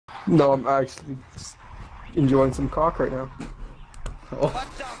No, I'm actually just enjoying some cock right now. Oh.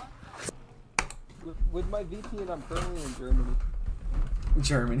 With my VPN, I'm currently in Germany.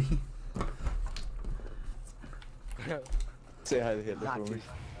 Germany. Say hi to Hitler for me.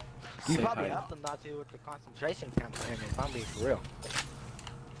 You Say probably hi. helped them not to with the concentration camp, and if I'm being for real.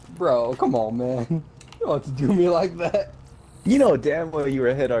 Bro, come on, man. You don't have to do me like that. You know damn well you were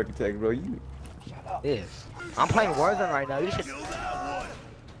a head architect, bro. You Shut up. Yes. I'm playing Warzone right now. You should.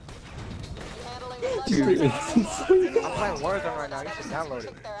 Dude, I'm playing Warzone right now. You should download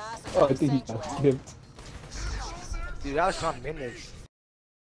it. oh, I think he got skipped. Dude, that was some minutes.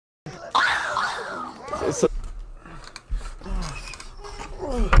 so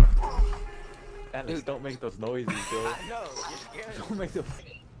Alex, don't make those noises, bro. I know. You're scared. Don't make those.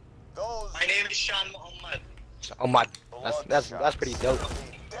 My name is Sean Muhammad. Oh my. That's pretty dope.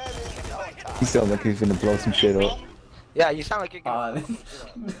 He sounds like he's gonna blow some shit up. Yeah, you sound like you're gonna.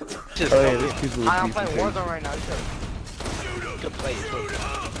 Just Oh yeah, these people I'm would be playing some Warzone right now. You should play it.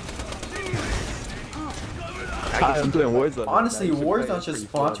 I'm playing Warzone. Honestly, right now. You should play Warzone it. should It's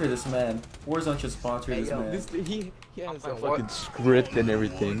sponsor pretty this man. Warzone should sponsor Hey, this yo, man. fun. He has a playing fucking script and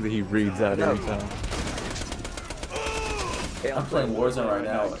everything that he reads out every time. Hey, I'm playing Warzone right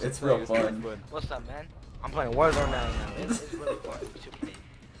now. You should It's play real it. It's fun. What's up, man? I'm playing Warzone now. It's really fun. You should play.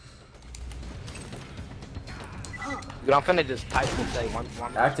 Dude, I'm finna just type and say one.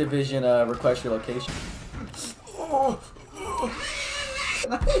 Activision, request your location.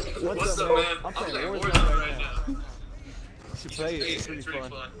 What's up, man? I'm playing Warzone right now. You should play it. It's pretty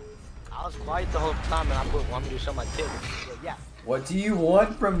fun. I was quiet the whole time and I want me to show my tip. But yeah. What do you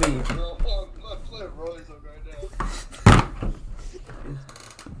want from me? Bro, I'm playing Warzone right now.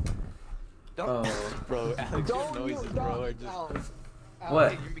 Don't. Oh. Bro, Alex, your noises, bro, are just...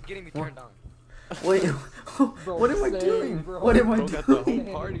 What? You're getting me turned on. Wait, what am I doing? bro. What am I Bro got the whole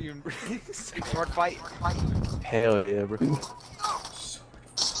doing? party embraced. Sword fight. Hell yeah, bro.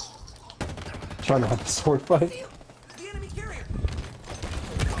 Trying to have a sword fight.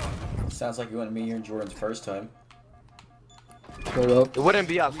 Sounds like you want to meet you and Jordan's first time. Shut up. It wouldn't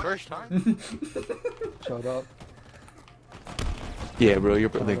be our first time. Shut up. Yeah, bro, you're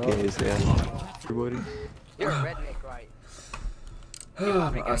probably gay as hell. Everybody. You're a redneck, right?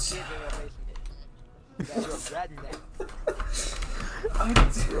 Us. You're a redneck.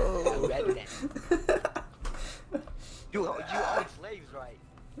 Bro. Redneck. You own slaves, right?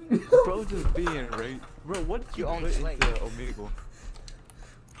 Bro, just being right. Bro, what did you You own put slaves. into Omegle?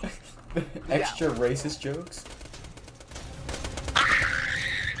 Extra racist jokes?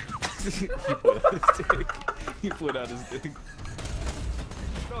 He put out his dick. He put out his dick.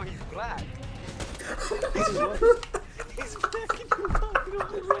 No, he's black. He's what? He's black and you're talking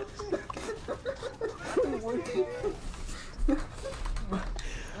about redneck.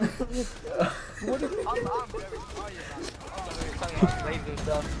 I'm very sorry about it. I'm talking about slaves and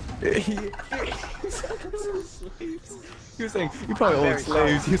stuff. He was saying, you probably I'm own very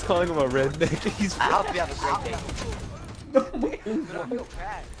slaves. He was calling him a redneck. He's I hope you have a great day. But I feel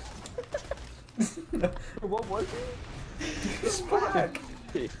bad. What was He's black.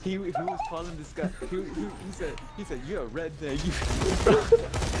 he was calling this guy. He said you're a redneck.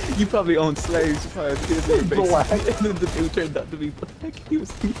 You probably own slaves. You probably have kids in your Black. basement. And then the dude turned out to be black. He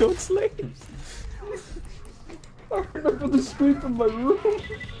was he owned slaves. I remember the scream from my room.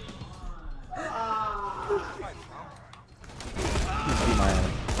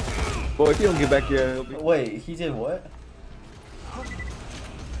 Boy, if you don't get back here, he'll be... Wait, he did what?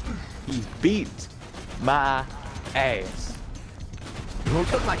 He beat my ass. Who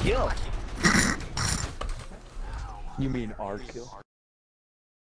took my kill? You mean our kill?